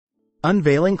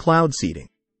Unveiling cloud seeding.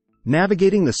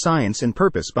 Navigating the science and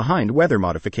purpose behind weather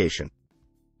modification.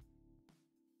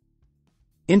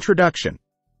 Introduction.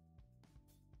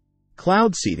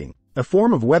 Cloud seeding, a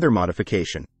form of weather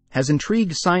modification, has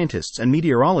intrigued scientists and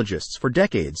meteorologists for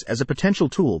decades as a potential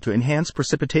tool to enhance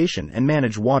precipitation and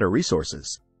manage water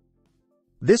resources.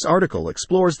 This article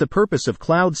explores the purpose of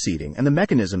cloud seeding and the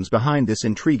mechanisms behind this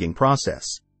intriguing process.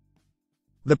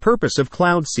 The purpose of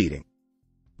cloud seeding.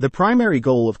 The primary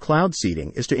goal of cloud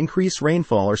seeding is to increase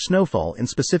rainfall or snowfall in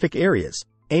specific areas,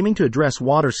 aiming to address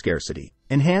water scarcity,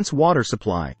 enhance water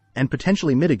supply, and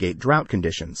potentially mitigate drought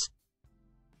conditions.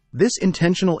 This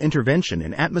intentional intervention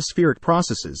in atmospheric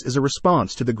processes is a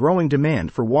response to the growing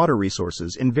demand for water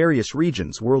resources in various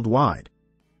regions worldwide.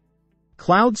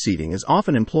 Cloud seeding is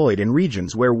often employed in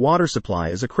regions where water supply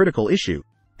is a critical issue,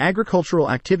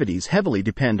 agricultural activities heavily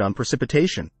depend on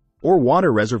precipitation, or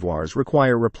water reservoirs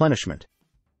require replenishment.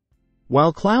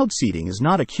 While cloud seeding is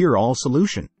not a cure-all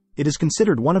solution, it is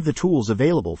considered one of the tools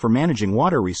available for managing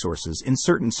water resources in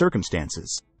certain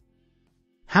circumstances.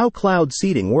 How cloud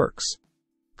seeding works.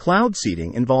 Cloud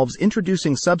seeding involves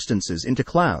introducing substances into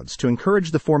clouds to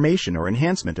encourage the formation or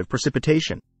enhancement of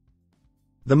precipitation.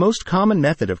 The most common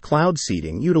method of cloud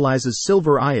seeding utilizes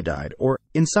silver iodide or,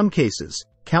 in some cases,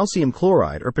 calcium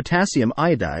chloride or potassium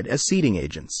iodide as seeding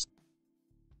agents.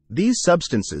 These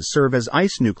substances serve as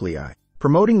ice nuclei,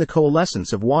 promoting the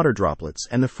coalescence of water droplets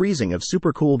and the freezing of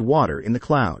supercooled water in the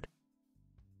cloud.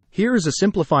 Here is a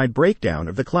simplified breakdown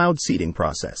of the cloud seeding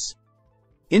process.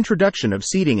 Introduction of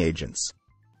seeding agents.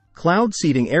 Cloud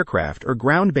seeding aircraft or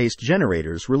ground-based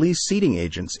generators release seeding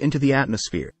agents into the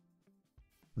atmosphere.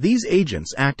 These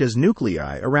agents act as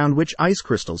nuclei around which ice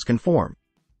crystals can form.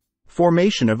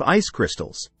 Formation of ice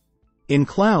crystals. In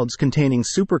clouds containing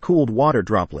supercooled water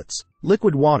droplets,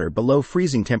 liquid water below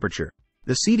freezing temperature,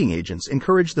 the seeding agents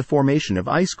encourage the formation of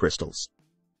ice crystals.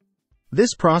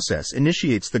 This process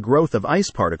initiates the growth of ice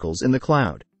particles in the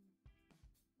cloud.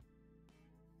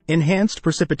 Enhanced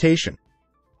precipitation.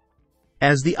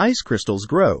 As the ice crystals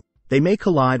grow, they may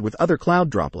collide with other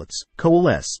cloud droplets,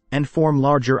 coalesce, and form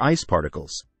larger ice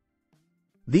particles.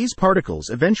 These particles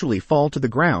eventually fall to the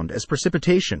ground as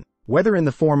precipitation, whether in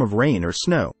the form of rain or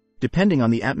snow, depending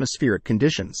on the atmospheric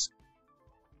conditions.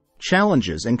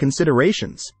 Challenges and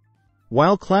considerations.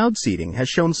 While cloud seeding has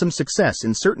shown some success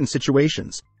in certain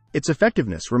situations, its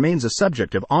effectiveness remains a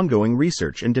subject of ongoing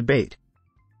research and debate.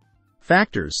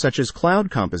 Factors such as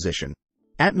cloud composition,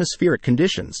 atmospheric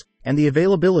conditions, and the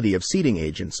availability of seeding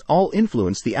agents all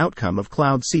influence the outcome of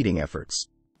cloud seeding efforts.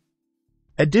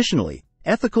 Additionally,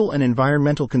 ethical and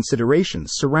environmental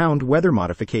considerations surround weather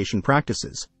modification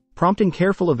practices, prompting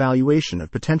careful evaluation of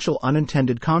potential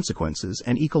unintended consequences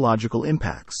and ecological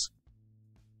impacts.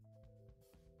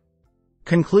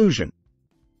 Conclusion.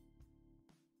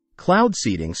 Cloud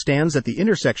seeding stands at the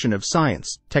intersection of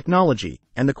science, technology,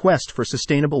 and the quest for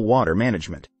sustainable water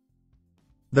management.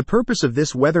 The purpose of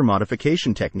this weather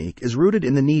modification technique is rooted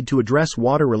in the need to address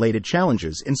water-related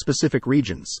challenges in specific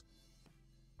regions.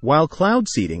 While cloud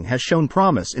seeding has shown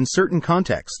promise in certain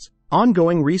contexts,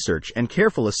 ongoing research and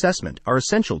careful assessment are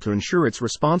essential to ensure its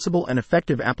responsible and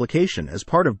effective application as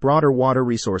part of broader water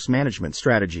resource management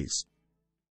strategies.